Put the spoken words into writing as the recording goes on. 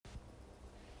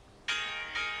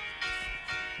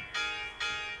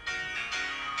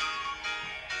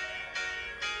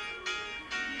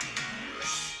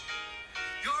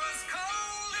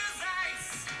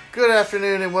Good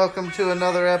afternoon and welcome to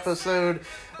another episode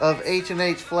of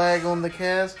H&H Flag on the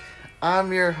Cast.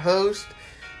 I'm your host,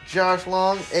 Josh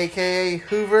Long, a.k.a.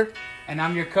 Hoover. And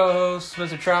I'm your co-host,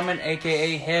 Mr. Troutman,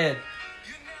 a.k.a. Head.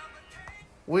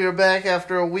 We are back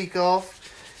after a week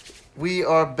off. We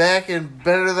are back and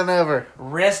better than ever.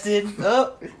 Rested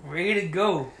up, ready to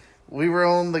go. We were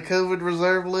on the COVID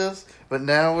reserve list, but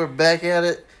now we're back at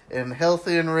it and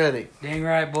healthy and ready. Dang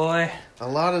right, boy. A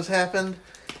lot has happened.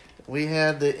 We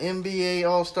had the NBA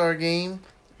All-Star Game.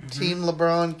 Mm-hmm. Team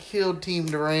LeBron killed Team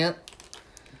Durant.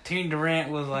 Team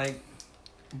Durant was like...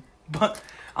 But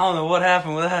I don't know what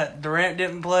happened with that. Durant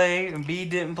didn't play, and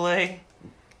Embiid didn't play.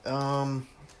 Who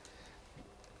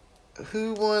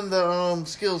won the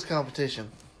skills competition?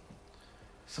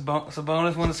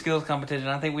 Sabonis won the skills competition.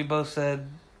 I think we both said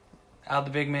out of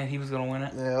the big man he was going to win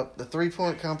it. Yeah, the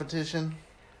three-point competition.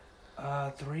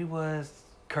 Three was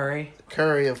Curry.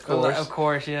 Curry, of course. Of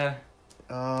course, yeah.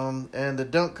 And the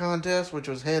dunk contest, which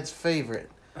was Head's favorite.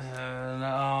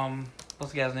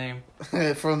 What's the guy's name?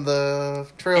 From the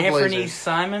Trailblazers. Anthony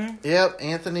Simon? Yep,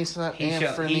 Anthony Simon.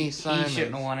 He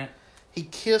shouldn't have won it. He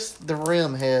kissed the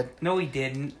rim, Head. No, he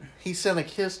didn't. He sent a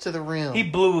kiss to the rim. He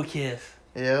blew a kiss.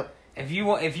 Yep. If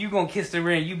you gonna kiss the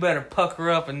rim, you better pucker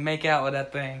up and make out with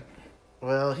that thing.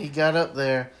 Well, he got up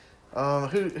there.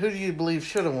 Who do you believe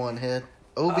should have won, Head?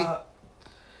 Obi?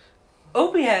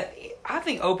 I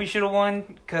think Opie should have won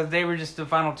because they were just the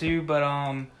final two. But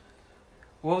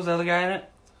what was the other guy in it?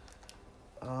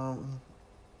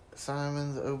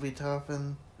 Simons, Obi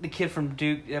Toppin. The kid from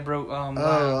Duke that broke.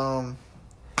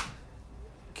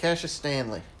 Cassius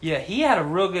Stanley. Yeah, he had a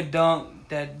real good dunk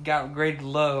that got graded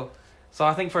low. So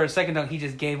I think for a second dunk, he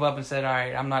just gave up and said, "All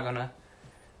right, I'm not gonna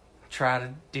try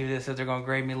to do this if they're gonna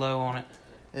grade me low on it."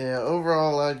 Yeah,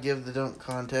 overall, I'd give the dunk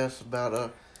contest about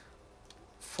a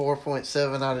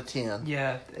 4.7 out of 10.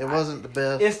 Yeah, it wasn't the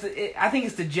best. I think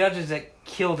it's the judges that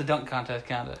killed the dunk contest,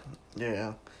 kind of.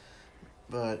 Yeah,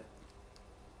 but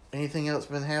anything else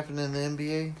been happening in the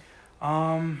NBA?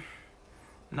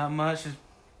 Not much. Just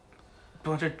a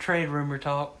bunch of trade rumor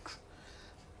talks.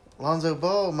 Lonzo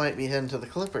Ball might be heading to the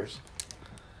Clippers.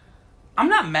 I'm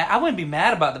not mad. I wouldn't be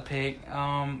mad about the pick.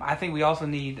 I think we also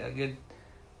need a good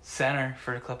center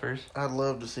for the Clippers. I'd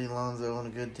love to see Lonzo on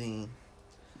a good team.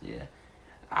 Yeah,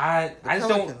 I just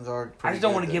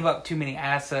don't want to give up too many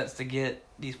assets to get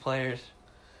these players.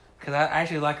 Because I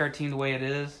actually like our team the way it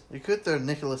is. You could throw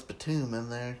Nicholas Batum in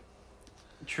there.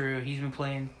 True, he's been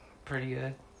playing pretty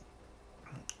good.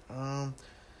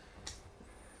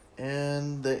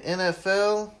 And the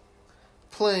NFL,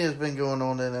 plenty has been going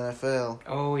on in the NFL.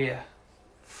 Oh yeah,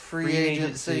 free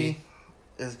agency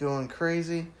is going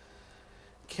crazy.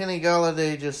 Kenny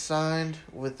Golladay just signed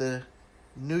with the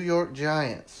New York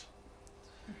Giants.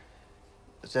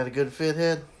 Is that a good fit,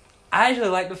 Head? I actually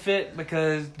like the fit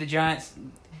because the Giants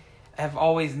have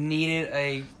always needed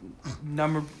a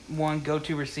number one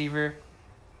go-to receiver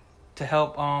to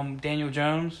help Daniel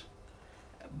Jones.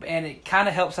 And it kind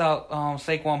of helps out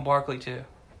Saquon Barkley, too.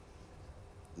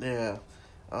 Yeah.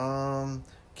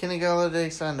 Kenny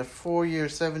Golladay signed a 4-year,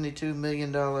 $72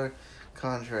 million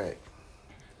contract.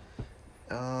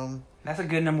 That's a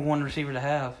good number one receiver to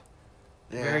have.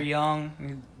 Yeah. Very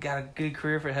young. Got a good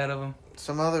career ahead of him.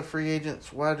 Some other free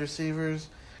agents, wide receivers.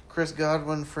 Chris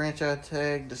Godwin, franchise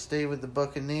tag to stay with the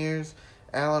Buccaneers.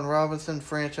 Allen Robinson,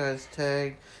 franchise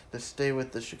tag to stay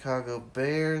with the Chicago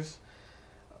Bears.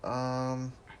 I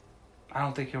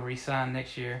don't think he'll re-sign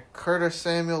next year. Curtis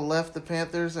Samuel left the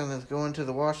Panthers and is going to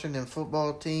the Washington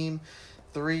football team.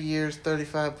 3 years,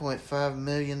 $35.5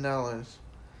 million.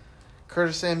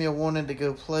 Curtis Samuel wanted to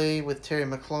go play with Terry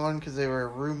McLaurin because they were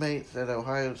roommates at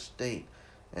Ohio State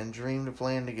and dreamed of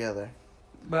playing together.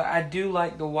 But I do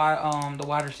like the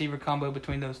wide receiver combo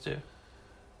between those two.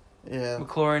 Yeah.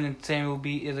 McLaurin and Samuel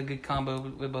is a good combo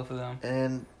with both of them.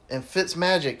 And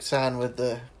Fitzmagic signed with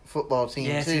the football team,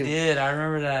 yes, too. Yes, he did. I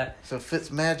remember that. So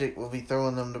Fitzmagic will be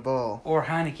throwing them the ball. Or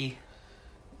Heineke.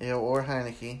 Yeah, or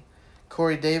Heineke.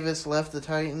 Corey Davis left the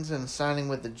Titans and signing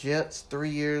with the Jets. 3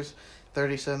 years,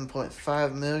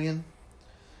 $37.5 million.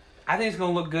 I think it's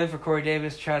going to look good for Corey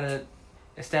Davis to try to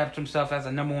establish himself as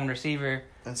a number one receiver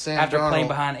and after playing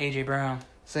behind A.J. Brown.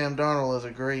 Sam Darnold is a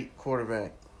great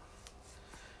quarterback.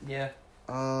 Yeah.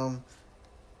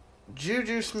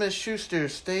 Juju Smith-Schuster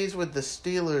stays with the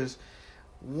Steelers.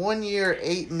 1 year,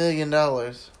 $8 million.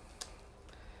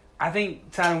 I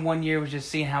think signing 1 year was just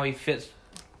seeing how he fits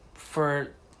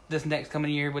for this next coming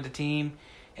year with the team.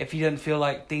 If he doesn't feel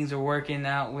like things are working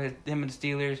out with him and the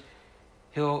Steelers,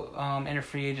 he'll enter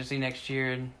free agency next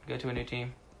year and go to a new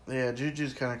team. Yeah,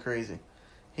 Juju's kind of crazy.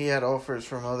 He had offers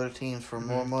from other teams for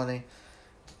more money.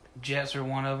 Jets are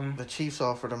one of them. The Chiefs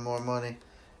offered him more money,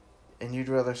 and you'd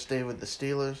rather stay with the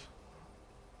Steelers?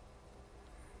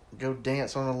 Go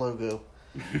dance on a logo.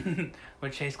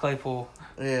 With Chase Claypool.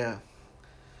 Yeah.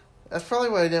 That's probably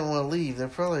why he didn't want to leave.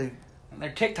 They're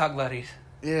TikTok buddies.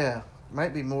 Yeah,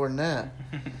 might be more than that.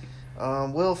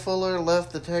 Will Fuller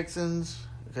left the Texans,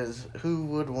 because who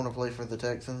would want to play for the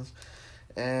Texans,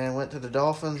 and went to the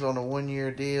Dolphins on a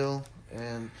 1-year deal,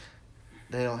 and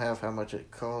they don't have how much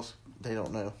it costs. They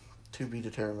don't know. To be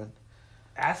determined.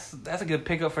 That's a good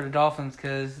pickup for the Dolphins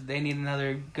because they need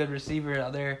another good receiver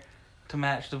out there to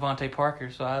match Devontae Parker.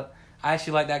 So I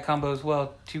actually like that combo as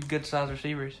well. 2 good-sized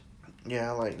receivers. Yeah,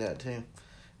 I like that too.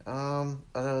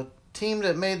 A team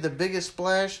that made the biggest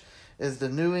splash is the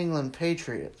New England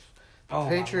Patriots. The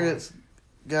Patriots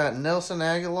got Nelson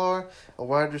Aguilar, a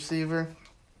wide receiver,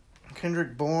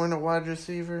 Kendrick Bourne, a wide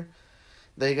receiver.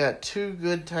 They got 2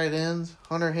 good tight ends,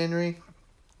 Hunter Henry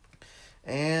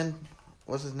and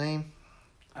what's his name?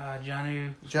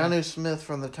 Jonnu Smith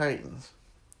from the Titans.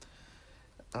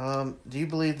 Do you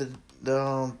believe that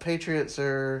the Patriots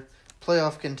are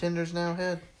playoff contenders now,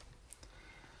 Head?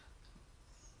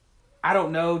 I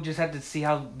don't know. Just have to see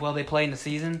how well they play in the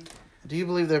season. Do you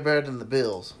believe they're better than the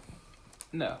Bills?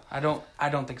 No, I don't. I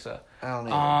don't think so. I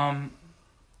don't either.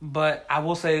 But I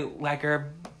will say, like our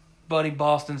buddy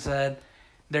Boston said,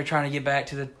 they're trying to get back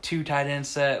to the 2 tight end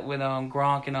set with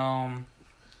Gronk and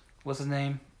what's his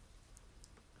name?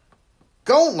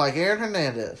 Going like Aaron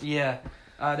Hernandez. Yeah,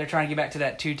 they're trying to get back to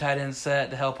that 2 tight end set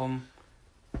to help them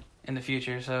in the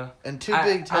future. So and 2 big tight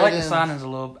ends. I like the signings a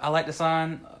little. I like the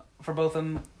sign for both of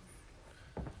them.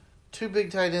 2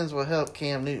 big tight ends will help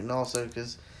Cam Newton also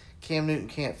because Cam Newton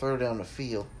can't throw down the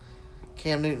field.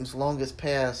 Cam Newton's longest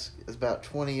pass is about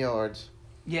 20 yards.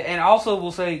 Yeah, and also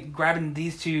we'll say grabbing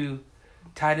these 2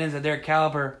 tight ends at their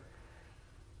caliber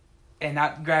and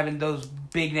not grabbing those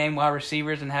big name wide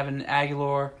receivers and having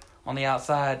Aguilar on the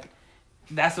outside,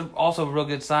 that's also a real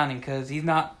good signing because he's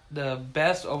not the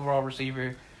best overall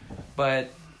receiver,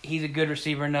 but he's a good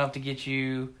receiver enough to get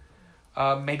you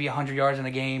maybe 100 yards in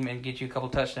a game and get you a couple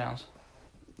touchdowns.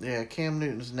 Yeah, Cam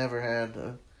Newton's never had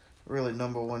a really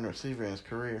number 1 receiver in his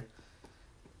career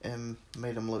and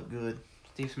made him look good.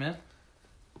 Steve Smith?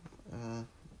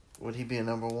 Would he be a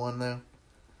number 1 though?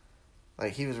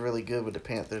 Like, he was really good with the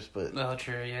Panthers, but oh,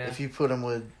 true, yeah. If you put him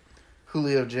with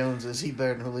Julio Jones, is he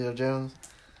better than Julio Jones?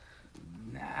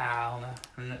 Nah, I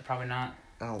don't know. Probably not.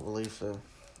 I don't believe so.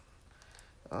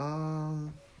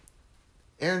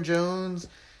 Aaron Jones.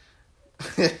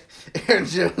 Aaron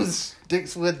Jones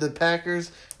sticks with the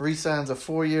Packers, re-signs a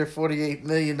 4-year, $48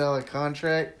 million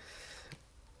contract.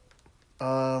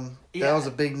 That was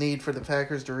a big need for the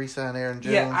Packers to re-sign Aaron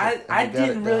Jones. Yeah, I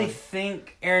didn't really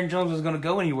think Aaron Jones was going to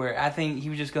go anywhere. I think he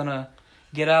was just going to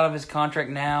get out of his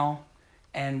contract now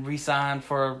and re-sign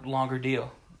for a longer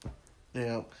deal.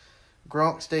 Yeah.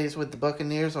 Gronk stays with the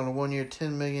Buccaneers on a 1-year,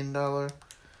 $10 million.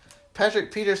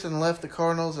 Patrick Peterson left the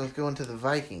Cardinals and is going to the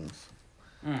Vikings.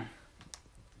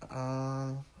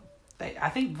 I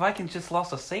think Vikings just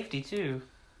lost a safety, too.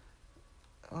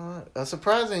 A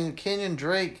surprising Kenyon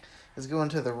Drake is going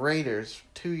to the Raiders.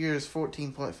 2 years,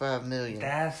 $14.5 million.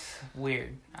 That's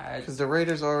weird. Because the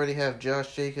Raiders already have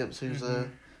Josh Jacobs, who's a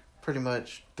pretty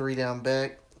much 3-down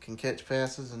back, can catch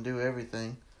passes and do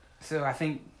everything. So I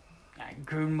think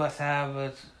Gruden must have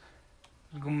going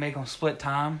to make them split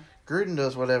time. Gruden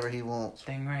does whatever he wants.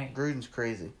 Dang right. Gruden's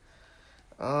crazy.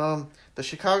 The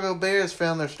Chicago Bears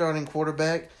found their starting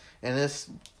quarterback, and it's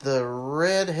the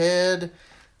redhead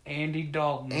Andy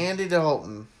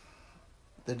Dalton.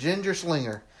 The ginger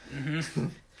slinger.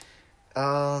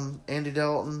 Andy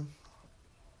Dalton.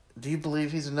 Do you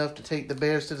believe he's enough to take the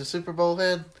Bears to the Super Bowl,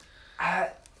 Head?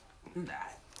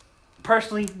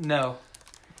 Personally, no.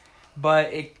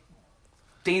 But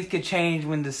things could change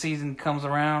when the season comes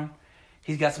around.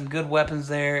 He's got some good weapons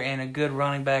there and a good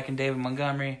running back in David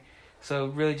Montgomery. So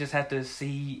really just have to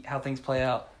see how things play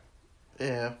out.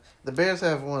 Yeah. The Bears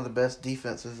have one of the best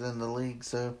defenses in the league,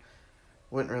 so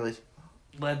wouldn't really...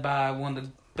 Led by one of the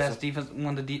best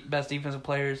best defensive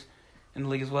players in the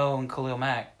league as well, and Khalil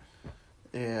Mack.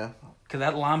 Yeah. Because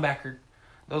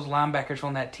those linebackers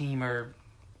on that team are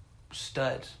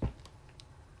studs.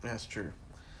 That's true.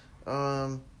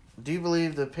 Do you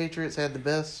believe the Patriots had the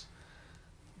best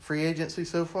free agency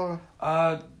so far?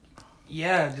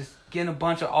 Yeah, just getting a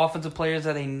bunch of offensive players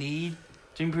that they need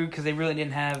to improve because they really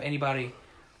didn't have anybody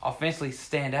offensively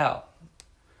stand out.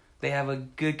 They have a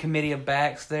good committee of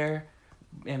backs there,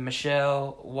 and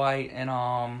Michelle, White,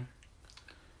 and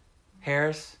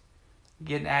Harris.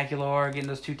 Getting Aguilar, getting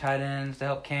those 2 tight ends to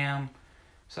help Cam.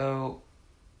 So,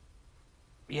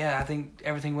 Yeah, I think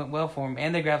everything went well for him,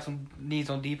 and they grabbed some needs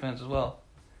on defense as well.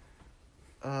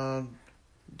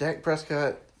 Dak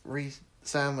Prescott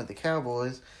re-signed with the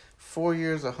Cowboys, 4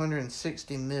 years,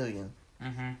 $160 million.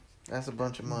 Mm-hmm. That's a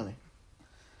bunch of money.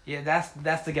 Yeah,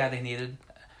 that's the guy they needed.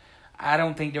 I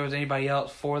don't think there was anybody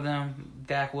else for them.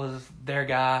 Dak was their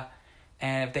guy,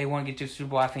 and if they want to get to a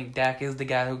Super Bowl, I think Dak is the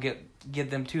guy who get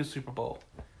them to a Super Bowl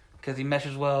because he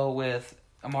meshes well with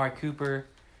Amari Cooper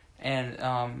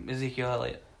and Ezekiel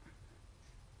Elliott.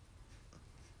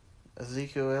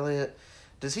 Ezekiel Elliott,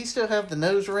 does he still have the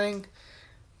nose ring?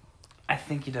 I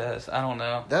think he does. I don't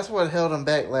know. That's what held him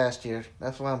back last year.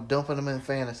 That's why I'm dumping him in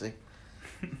fantasy.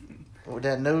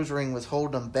 That nose ring was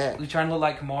holding him back. We trying to look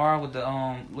like Kamara with the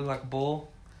look like a bull.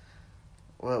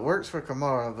 Well, it works for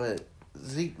Kamara, but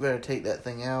Zeke better take that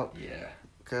thing out. Yeah.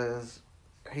 Because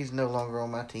he's no longer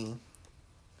on my team.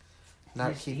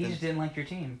 He just didn't like your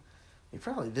team. He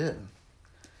probably didn't.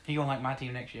 He gonna like my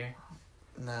team next year.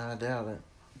 Nah, I doubt it.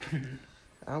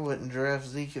 I wouldn't draft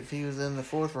Zeke if he was in the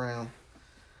 4th round.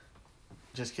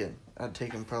 Just kidding. I'd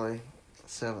take him probably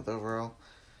 7th overall.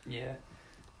 Yeah.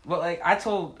 Well, like I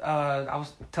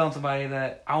was telling somebody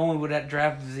that I only would have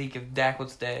drafted Zeke if Dak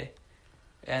would stay,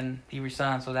 and he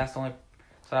resigned. So that's the only.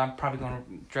 So I'm probably going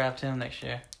to draft him next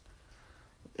year.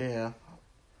 Yeah,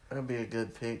 that'd be a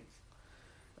good pick.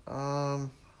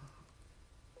 What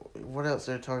else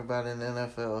they're talking about in the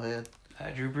NFL head?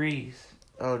 Drew Brees.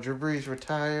 Oh, Drew Brees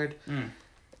retired.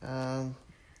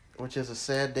 Which is a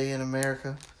sad day in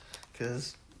America,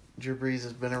 because Drew Brees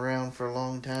has been around for a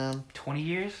long time. 20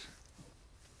 years.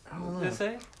 I don't know. Did it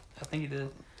say? I think he did.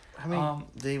 I mean,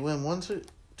 did he win 2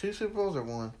 Super Bowls or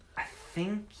 1? I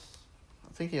think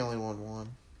he only won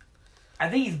 1. I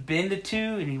think he's been to 2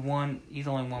 and he's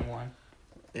only won 1.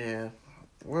 Yeah.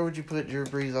 Where would you put Drew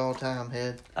Brees all time,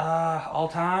 head? All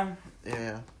time?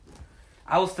 Yeah.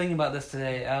 I was thinking about this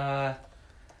today.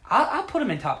 I'll put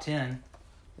him in top 10.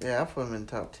 Yeah, I put him in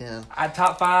top 10.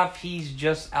 Top 5, he's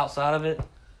just outside of it.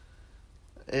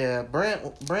 Yeah,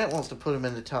 Brant wants to put him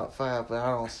in the top 5, but I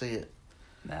don't see it.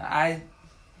 Nah,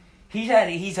 he's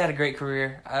had a great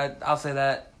career. I'll say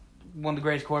that, one of the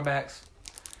greatest quarterbacks,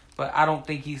 but I don't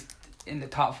think he's in the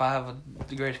top 5 of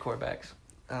the greatest quarterbacks.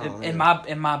 In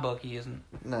my book, he isn't.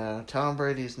 No, Tom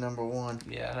Brady's number 1.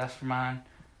 Yeah, that's for mine.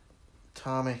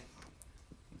 Tommy's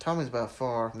by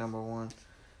far number 1.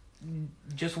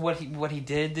 Just what he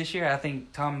did this year, I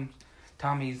think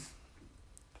Tommy's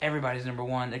everybody's number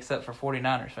 1 except for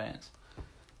 49ers fans.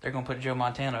 They're going to put Joe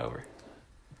Montana over.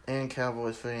 And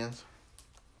Cowboys fans.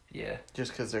 Yeah.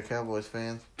 Just because they're Cowboys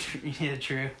fans. Yeah,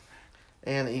 true.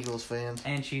 And Eagles fans.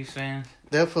 And Chiefs fans.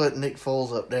 They'll put Nick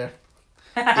Foles up there.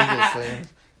 Eagles fans.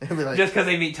 They'll be like, just because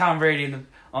they beat Tom Brady in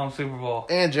the Super Bowl.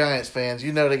 And Giants fans.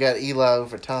 You know they got Eli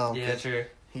over Tom. Yeah, true.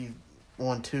 He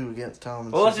won 2 against Tom.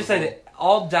 Well, let's just say that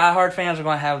all diehard fans are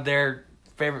going to have their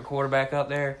favorite quarterback up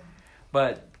there,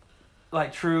 but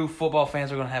like true football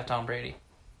fans are going to have Tom Brady.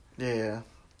 Yeah,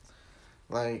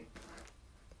 like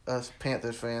us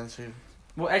Panthers fans who.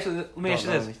 Well, actually, let me ask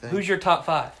you this: who's your top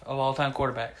 5 of all-time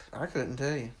quarterbacks? I couldn't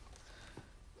tell you.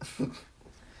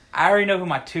 I already know who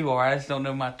my 2 are. I just don't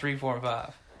know my 3, 4, and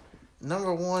 5.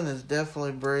 Number 1 is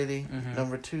definitely Brady. Mm-hmm.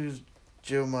 Number 2 is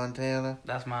Joe Montana.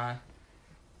 That's mine.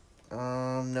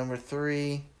 Number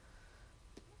 3.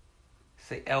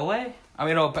 Say Elway?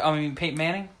 I mean Peyton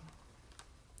Manning.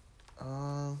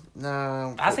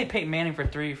 No. I say Peyton Manning for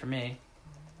 3 for me.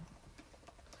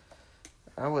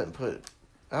 I wouldn't put.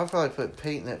 I'll probably put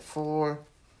Peyton at 4.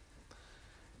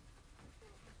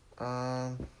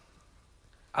 I'll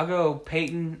go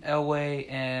Peyton, Elway,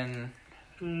 and.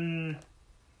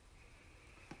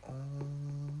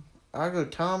 I'll go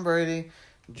Tom Brady,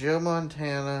 Joe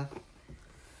Montana,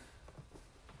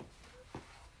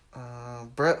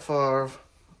 Brett Favre.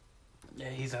 Yeah,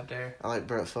 he's up there. I like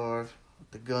Brett Favre,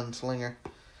 the gunslinger.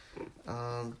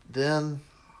 Then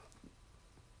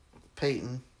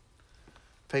Peyton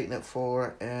at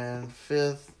 4, and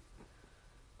 5th,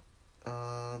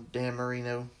 Dan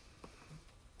Marino.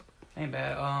 Ain't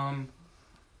bad.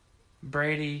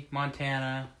 Brady,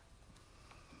 Montana,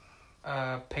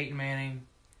 Peyton Manning,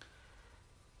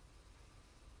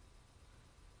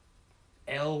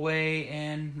 Elway,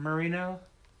 and Marino.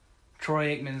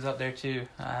 Troy Aikman's up there too.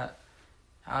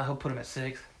 He'll put him at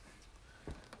 6.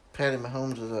 Patty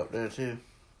Mahomes is up there too.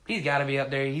 He's got to be up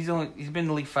there. He's been in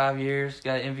the league 5 years.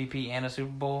 Got an MVP and a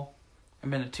Super Bowl.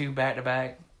 And been to 2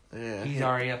 back-to-back. Yeah, he's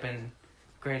already up in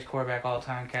greatest quarterback all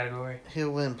time category.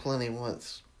 He'll win plenty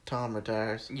once Tom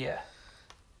retires. Yeah.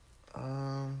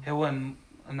 He'll win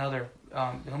another.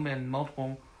 He'll win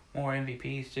multiple more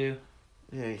MVPs too.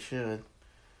 Yeah, he should.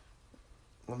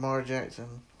 Lamar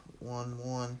Jackson won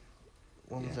one.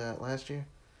 When was that? Last year?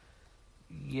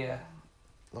 Yeah.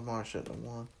 Lamar shouldn't have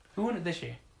won. Who won it this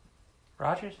year?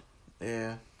 Rodgers?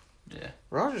 Yeah. Yeah.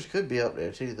 Rodgers could be up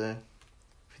there too, though.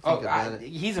 If you think about it.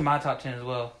 He's in my top 10 as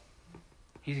well.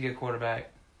 He's a good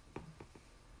quarterback.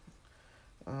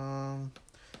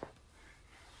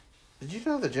 Did you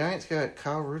know the Giants got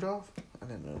Kyle Rudolph? I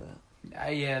didn't know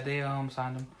that. Yeah, they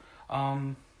signed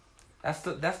him.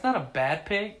 That's not a bad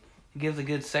pick. It gives a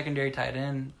good secondary tight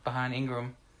end behind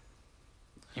Ingram.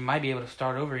 You might be able to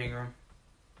start over Ingram.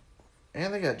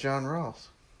 And they got John Ross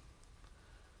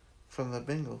from the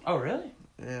Bengals. Oh, really?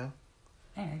 Yeah.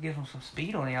 Man, it gives them some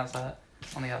speed on the outside.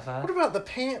 What about the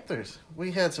Panthers?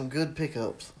 We had some good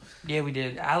pickups. Yeah, we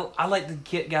did. I like the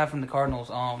kid guy from the Cardinals.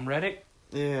 Reddick.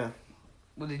 Yeah.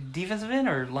 Was he defensive end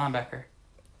or linebacker?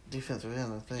 Defensive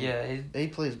end, I think. Yeah, he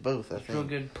plays both. I he's think. Real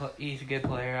good. He's a good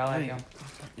player. I like him.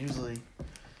 Usually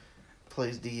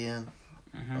plays DN.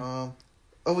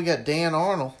 Mm-hmm. We got Dan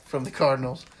Arnold from the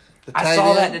Cardinals. I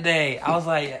saw that today. I was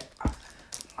like,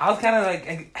 I was kind of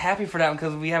like happy for that one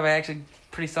because we have actually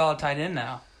pretty solid tight end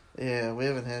now. Yeah, we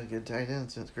haven't had a good tight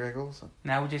end since Greg Olsen.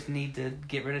 Now we just need to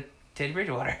get rid of Teddy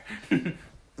Bridgewater.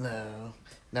 No.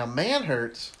 Now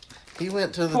Manhurts, he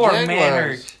went to the Poor Jaguars.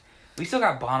 Manhurts. We still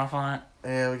got Bonifant.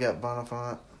 Yeah, we got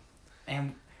Bonifant.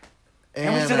 And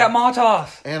we still got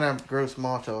Maltos. And our gross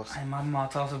Maltos. And my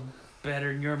Maltos is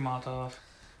better than your Maltos.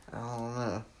 I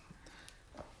don't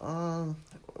know.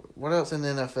 What else in the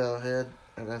NFL, Head?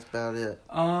 That's about it.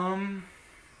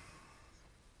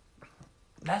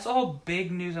 That's all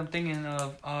big news I'm thinking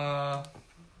of. I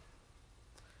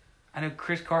know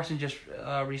Chris Carson just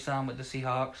re-signed with the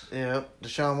Seahawks. Yep.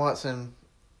 Deshaun Watson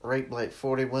raped like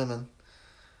 40 women.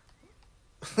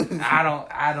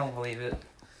 I don't believe it.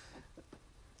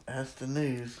 That's the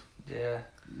news. Yeah.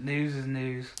 News is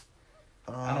news.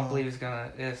 I don't believe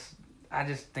I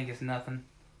just think it's nothing.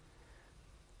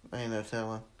 Ain't no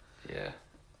telling. Yeah.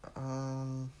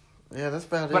 Yeah, that's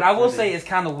about it. But I will say it's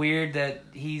kind of weird that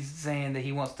he's saying that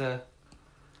he wants to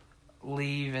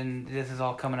leave and this is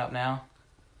all coming up now.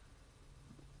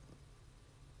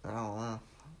 I don't know.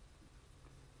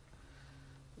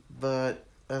 But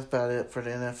that's about it for the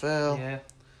NFL. Yeah.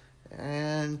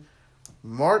 And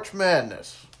March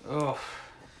Madness. Oh.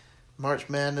 March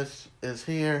Madness is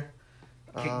here.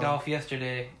 Kicked off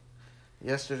yesterday.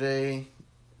 Yesterday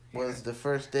was the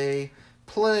first day.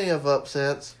 Plenty of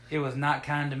upsets. It was not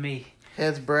kind to me.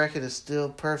 Head's bracket is still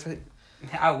perfect.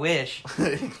 I wish.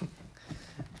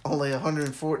 Only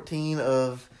 114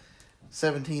 of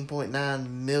 17.9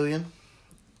 million.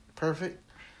 Perfect.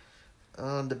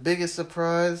 The biggest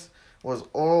surprise was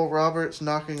Oral Roberts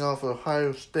knocking off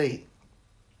Ohio State.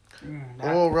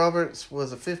 Oral Roberts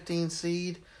was a 15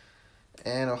 seed,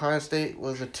 and Ohio State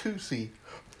was a 2 seed.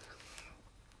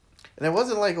 And it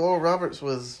wasn't like Oral Roberts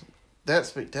was that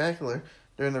spectacular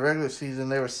during the regular season.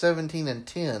 They were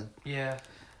 17-10. Yeah.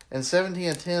 And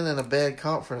 17-10 in a bad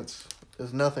conference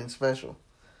is nothing special.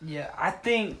 Yeah, I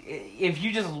think if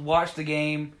you just watch the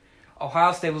game,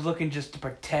 Ohio State was looking just to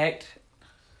protect,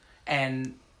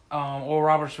 and Oral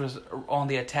Roberts was on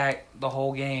the attack the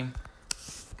whole game.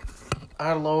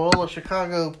 Our Loyola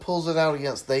Chicago pulls it out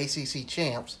against the ACC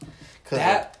champs because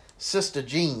of Sister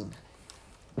Jean.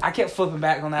 I kept flipping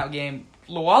back on that game.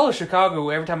 Loyola Chicago,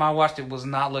 every time I watched it, was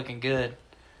not looking good.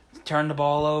 Turned the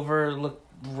ball over, looked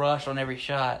rushed on every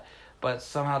shot, but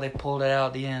somehow they pulled it out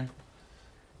at the end.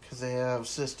 Because they have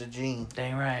Sister Jean.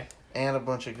 Dang right. And a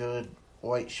bunch of good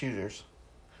white shooters.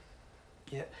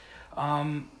 Yeah.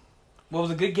 What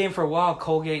was a good game for a while,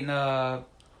 Colgate and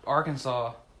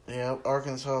Arkansas. Yeah,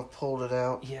 Arkansas pulled it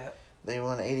out. Yeah. They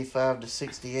won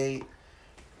 85-68.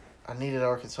 I needed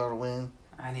Arkansas to win.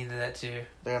 I needed that too.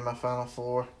 They're in my Final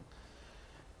Four.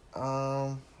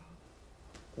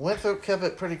 Winthrop kept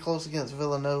it pretty close against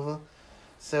Villanova,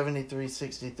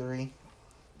 73-63.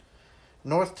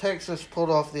 North Texas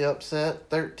pulled off the upset,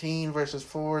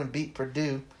 13-4, and beat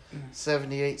Purdue,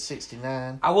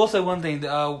 78-69. I will say one thing.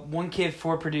 One kid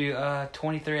for Purdue,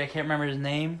 23, I can't remember his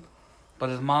name, but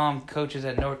his mom coaches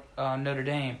at Notre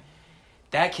Dame.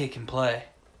 That kid can play.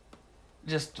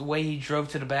 Just the way he drove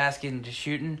to the basket and just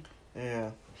shooting.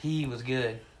 Yeah. He was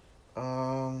good.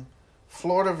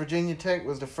 Florida Virginia Tech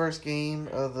was the first game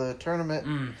of the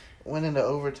tournament. Went into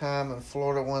overtime and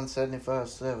Florida won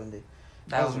 75-70.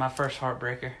 That was my first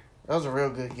heartbreaker. That was a real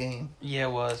good game. Yeah,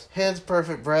 it was. Head's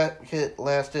perfect bracket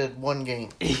lasted one game.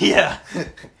 Yeah.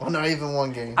 Well, not even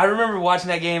one game. I remember watching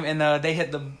that game and they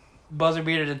hit the buzzer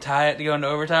beater to tie it to go into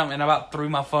overtime, and I about threw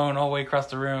my phone all the way across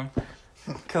the room.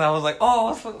 Because I was like, oh,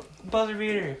 what's the buzzer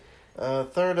beater?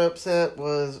 Third upset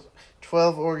was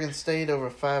 12 Oregon State over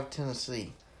 5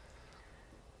 Tennessee.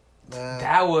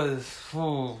 That was...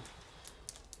 Ooh,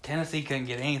 Tennessee couldn't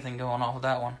get anything going off of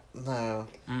that one. No.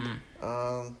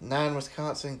 Mm-mm. 9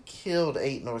 Wisconsin killed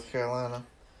 8 North Carolina.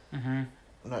 Mm-hmm.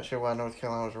 I'm not sure why North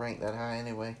Carolina was ranked that high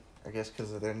anyway. I guess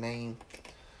because of their name.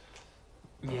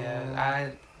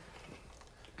 Yeah,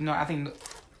 I think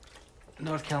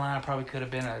North Carolina probably could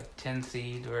have been a 10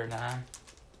 seed or a 9.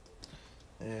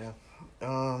 Yeah.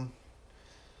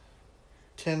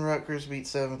 10 Rutgers beat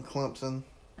 7 Clemson.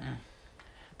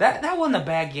 That wasn't a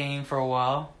bad game for a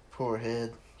while. Poor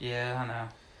Head. Yeah,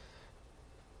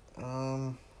 I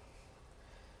know.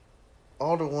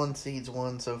 All the 1 seeds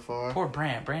won so far. Poor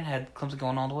Brant. Brant had Clemson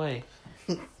going all the way.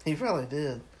 He probably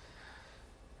did.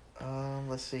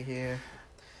 Let's see here.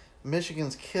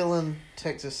 Michigan's killing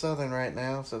Texas Southern right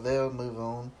now, so they'll move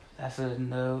on. That's a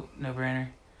no-brainer.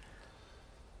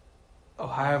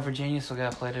 Ohio, Virginia still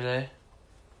got to play today.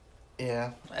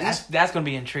 Yeah. That's going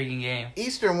to be an intriguing game.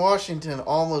 Eastern Washington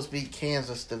almost beat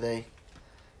Kansas today.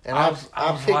 And I was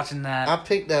watching that. I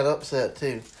picked that upset,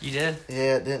 too. You did?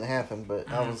 Yeah, it didn't happen,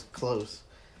 but I was close.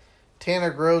 Tanner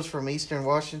Groves from Eastern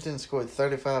Washington scored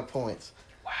 35 points.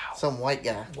 Wow. Some white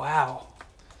guy. Wow.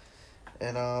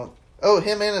 And,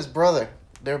 him and his brother,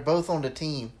 they're both on the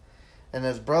team. And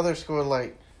his brother scored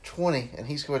like 20, and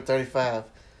he scored 35.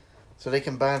 So they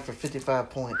combined for 55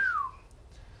 points.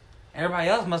 Everybody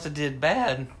else must have did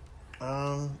bad.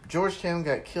 Georgetown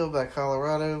got killed by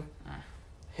Colorado.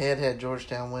 Head had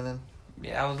Georgetown winning.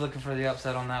 Yeah, I was looking for the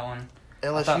upset on that one.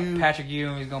 LSU. I thought Patrick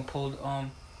Ewing was going to pull the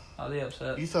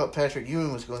upset. You thought Patrick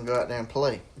Ewing was going to go out there and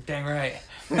play. Dang right.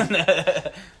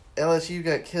 LSU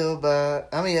got killed by...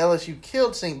 LSU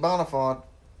killed St. Bonifant.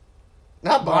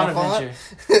 Not Bonifant.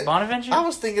 Bonaventure? I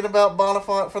was thinking about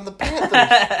Bonifant from the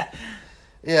Panthers.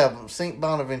 Yeah, St.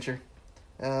 Bonaventure.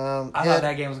 I thought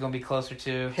that game was going to be closer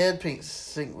too. Head picked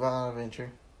St.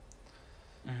 Bonaventure.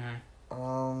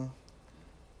 Mm-hmm.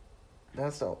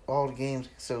 That's all the games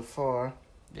so far.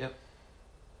 Yep.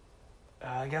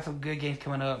 I got some good games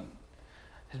coming up.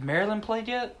 Has Maryland played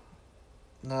yet?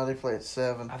 No, they play at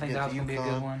 7. I think that's going to be a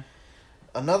good one.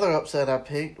 Another upset I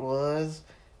picked was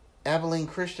Abilene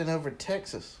Christian over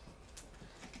Texas.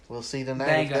 We'll see tonight.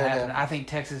 That ain't going to happen. I think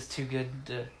Texas is too good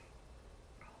to...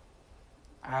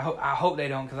 I hope they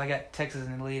don't, because I got Texas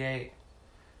in the Elite 8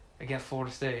 against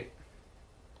Florida State.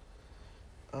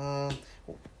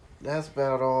 That's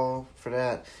about all for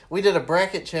that. We did a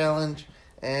bracket challenge,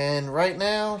 and right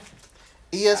now,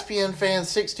 ESPN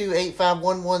fans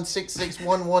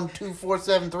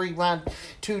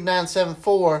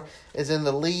 628-511-6611-2473-2974 is in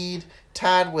the lead,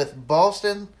 tied with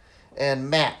Boston and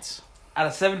Matt's. Out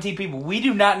of 17 people, we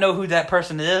do not know who that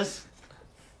person is.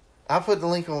 I put the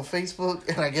link on Facebook,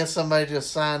 and I guess somebody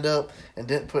just signed up and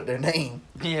didn't put their name.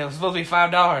 Yeah, it was supposed to be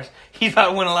 $5. He thought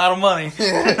he'd win a lot of money.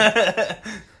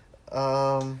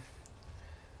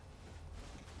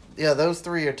 Yeah, those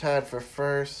 3 are tied for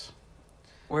first.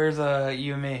 Where's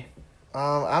you and me?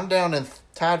 I'm down and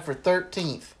tied for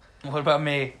 13th. What about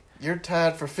me? You're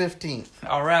tied for 15th.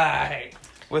 All right.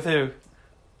 With who?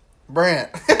 Brant.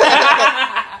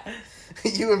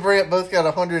 You and Brant both got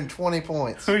 120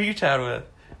 points. Who are you tied with?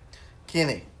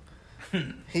 Kenny.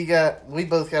 We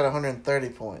both got 130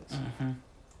 points. Mm-hmm.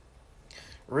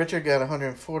 Richard got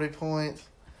 140 points.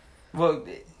 Well,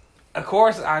 of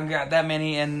course I got that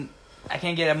many, and I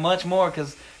can't get much more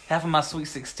because half of my Sweet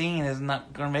 16 is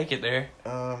not going to make it there.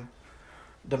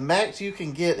 The max you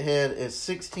can get, Head, is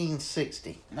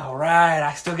 1660. All right,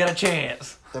 I still got a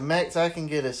chance. The max I can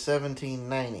get is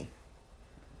 1790.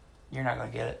 You're not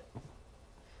going to get it.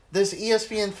 This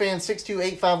ESPN fan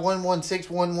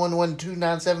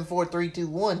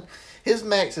 628-511-6111-2974-321, his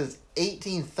max is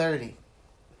 1830.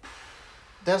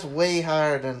 That's way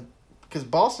higher than... Because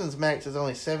Boston's max is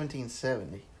only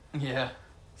 1770. Yeah.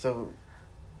 So,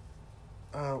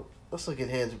 let's look at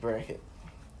Head's bracket.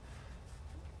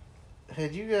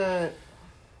 Head, you got...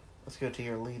 Let's go to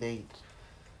your Elite 8.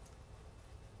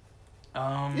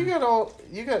 You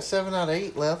got 7 out of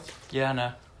 8 left. Yeah, I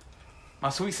know. My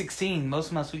Sweet 16, most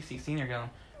of my Sweet 16 are gone.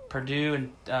 Purdue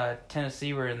and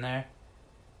Tennessee were in there.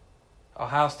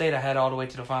 Ohio State I had all the way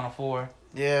to the Final Four.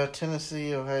 Yeah,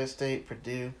 Tennessee, Ohio State,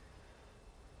 Purdue.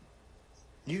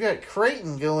 You got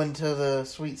Creighton going to the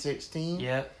Sweet 16.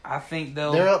 Yep, I think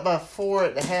they're up by 4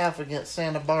 at the half against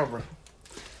Santa Barbara.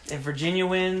 If Virginia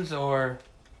wins or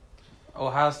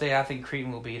Ohio State, I think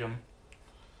Creighton will beat them.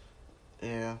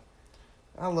 Yeah.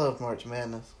 I love March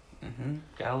Madness. Mm-hmm.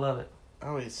 Gotta love it. I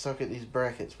always suck at these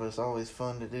brackets, but it's always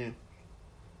fun to do.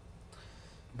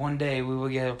 One day we will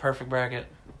get a perfect bracket.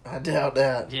 I doubt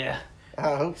that. Yeah.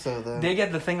 I hope so, though. They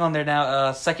get the thing on there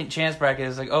now, second chance bracket.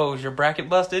 It's like, oh, is your bracket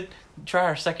busted? Try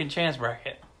our second chance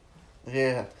bracket.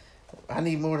 Yeah. I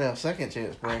need more than a second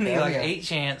chance I bracket. need like got- 8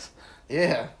 chance.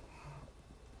 Yeah.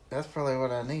 That's probably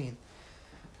what I need.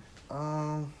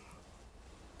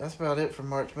 That's about it for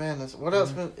March Madness. What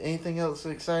else? Anything else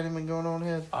exciting been going on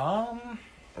here? Or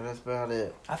that's about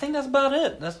it. I think that's about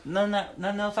it. That's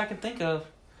nothing else I can think of.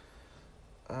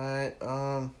 All right.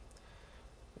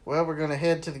 Well, we're gonna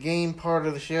head to the game part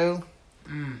of the show,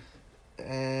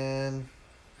 and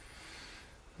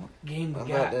What game we I'm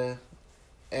got? about to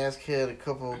ask Head a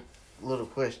couple little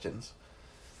questions.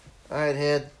 All right,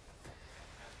 Head.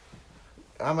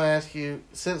 I'm gonna ask you,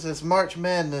 since it's March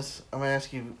Madness, I'm gonna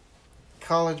ask you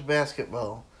college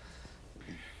basketball.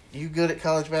 You good at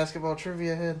college basketball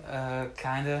trivia, Head?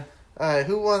 Kinda. All right.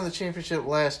 Who won the championship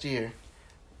last year?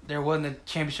 There wasn't a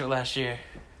championship last year.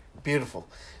 Beautiful.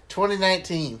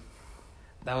 2019.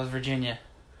 That was Virginia.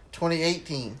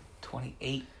 2018.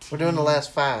 2018. We're doing the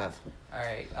last 5. All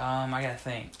right. I gotta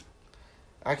think.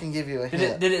 I can give you a Did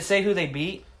hint. it say who they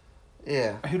beat?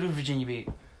 Yeah. Who did Virginia beat?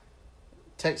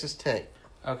 Texas Tech.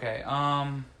 Okay.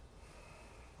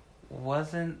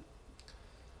 Wasn't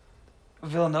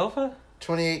Villanova?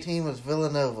 2018 was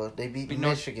Villanova. They beat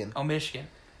North- Michigan. Oh, Michigan.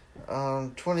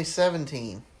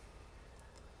 2017.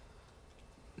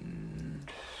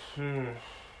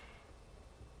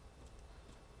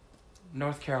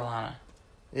 North Carolina.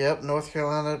 Yep, North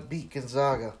Carolina beat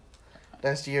Gonzaga.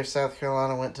 That's the year South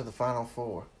Carolina went to the Final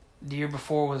Four. The year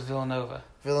before was Villanova.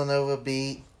 Villanova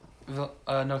beat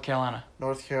North Carolina.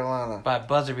 North Carolina. By a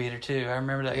buzzer beater, too. I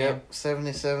remember that game. Yep,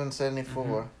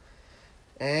 77-74.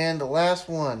 And the last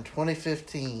one,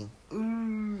 2015.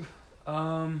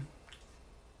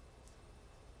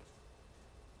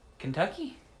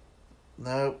 Kentucky?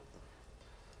 Nope.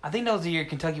 I think that was the year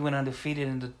Kentucky went undefeated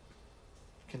in the...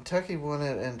 Kentucky won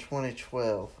it in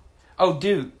 2012. Oh,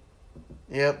 Duke.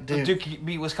 Yep, Duke. Duke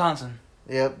beat Wisconsin.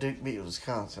 Yep, Duke beat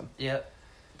Wisconsin. Yep.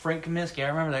 Frank Kaminsky, I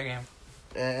remember that game.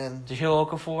 And Jahlil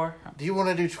Okafor. do you want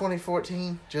to do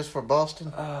 2014 just for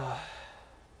Boston?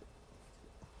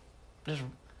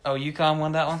 UConn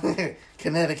won that one?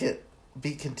 Connecticut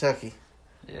beat Kentucky.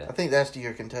 Yeah. I think that's the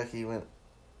year Kentucky went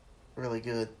really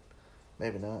good.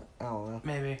 Maybe not. I don't know.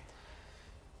 Maybe.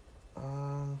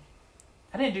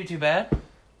 I I didn't do too bad.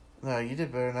 No, you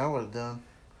did better than I would have done.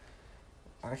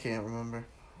 I can't remember.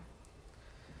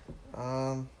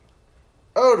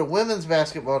 The women's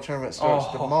basketball tournament starts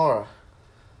tomorrow.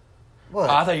 What?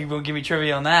 Oh, I thought you were going to give me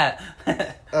trivia on that.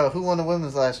 Who won the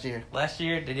women's last year? Last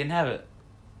year, they didn't have it.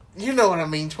 You know what I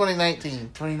mean,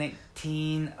 2019.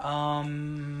 2019,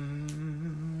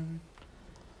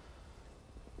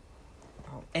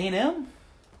 A&M?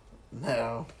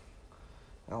 No.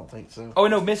 I don't think so. Oh,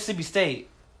 no, Mississippi State.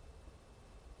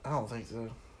 I don't think so.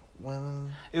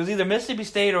 Women. It was either Mississippi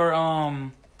State or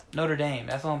Notre Dame.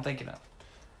 That's all I'm thinking of.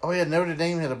 Oh, yeah, Notre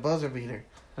Dame had a buzzer beater.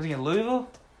 Was it in Louisville?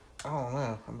 I don't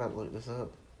know. I'm about to look this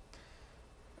up.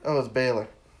 Oh, it's Baylor.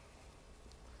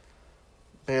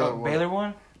 Baylor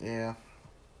won? Yeah.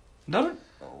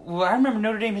 Well, I remember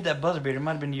Notre Dame hit that buzzer beater. It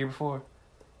might have been the year before.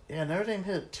 Yeah, Notre Dame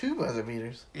hit 2 buzzer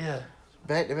beaters. Yeah.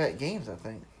 Back-to-back games, I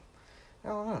think. I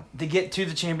don't know. To get to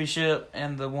the championship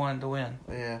and the one to win.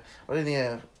 Yeah. Well, then,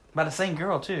 yeah. By the same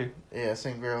girl, too. Yeah,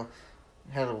 same girl.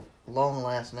 Had a long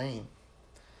last name.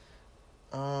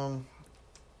 Yeah,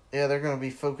 they're going to be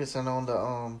focusing on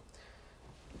the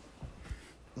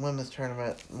women's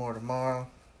tournament more tomorrow.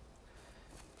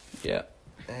 Yeah.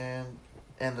 And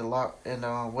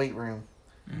the weight room.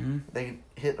 Mm-hmm. They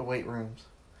hit the weight rooms.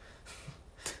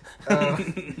 You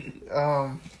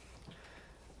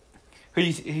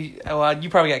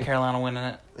probably got Carolina winning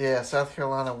it. Yeah, South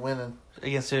Carolina winning.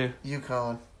 Against who?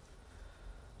 UConn.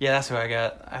 Yeah, that's who I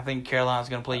got. I think Carolina's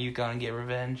going to play UConn and get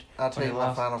revenge. I'll tell you When my they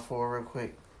lost. Final Four real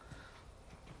quick.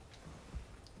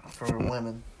 For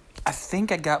women. I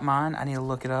think I got mine. I need to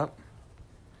look it up.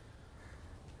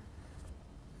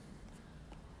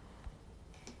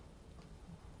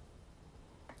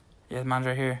 Yeah, mine's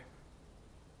right here.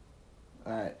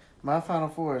 Alright. My Final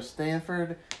Four is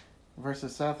Stanford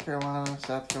versus South Carolina.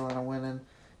 South Carolina winning.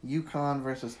 UConn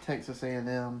versus Texas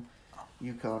A&M.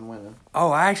 UConn winning.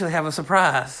 Oh, I actually have a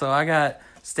surprise. So I got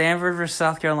Stanford versus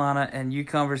South Carolina and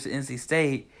UConn versus NC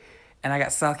State. And I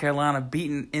got South Carolina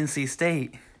beating NC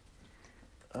State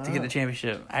to get the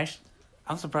championship.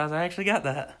 I'm surprised I actually got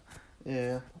that.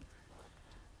 Yeah.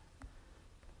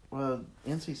 Well,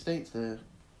 NC State's the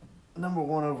number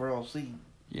 1 overall seed.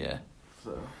 Yeah.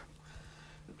 So,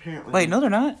 apparently. Wait, no,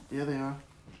 they're not. Yeah, they are.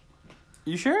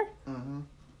 You sure? Mm-hmm.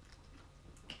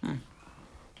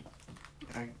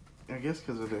 I guess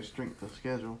because of their strength of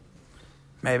schedule.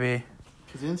 Maybe.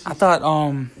 Because NC I thought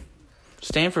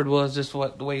Stanford was just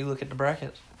the way you look at the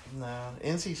brackets. No,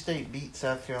 NC State beat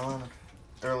South Carolina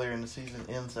earlier in the season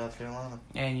in South Carolina.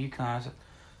 And UConn.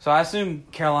 So I assume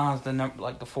Carolina's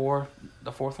the fourth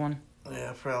one.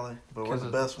 Yeah, probably, but we're the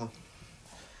best one.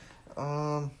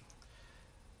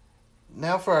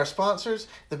 Now for our sponsors.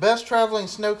 The best traveling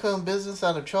snow cone business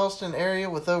out of Charleston area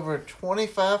with over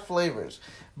 25 flavors.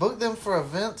 Book them for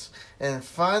events and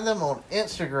find them on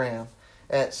Instagram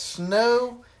at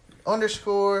snow_blast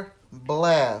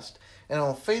and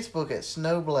on Facebook at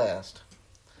Snow Blast.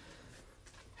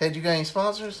 Hey, you got any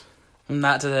sponsors?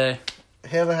 Not today.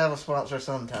 He'll have a sponsor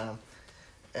sometime.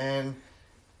 And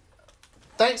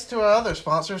thanks to our other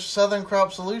sponsors, Southern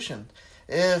Crop Solution.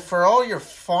 For all your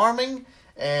farming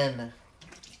and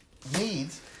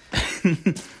needs,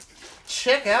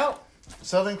 check out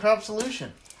Southern Crop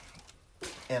Solution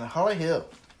in Holly Hill.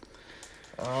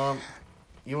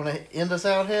 You want to end us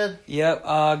out, Head?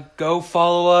 Yep. Go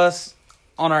follow us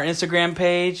on our Instagram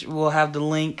page. We'll have the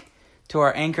link to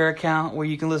our Anchor account where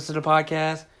you can listen to the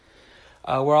podcast.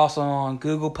 We're also on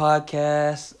Google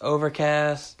Podcasts,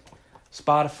 Overcast,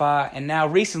 Spotify, and now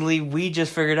recently we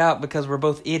just figured out, because we're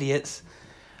both idiots,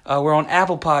 we're on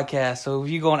Apple Podcasts. So if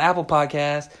you go on Apple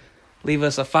Podcasts, leave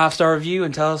us a 5-star review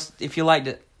and tell us if you liked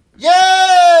it.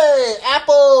 Yay!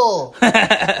 Apple!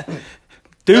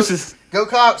 Deuces. Go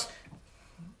Cox.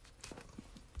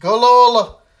 Go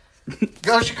Loyola.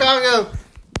 Go Chicago.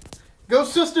 Go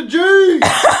Sister G!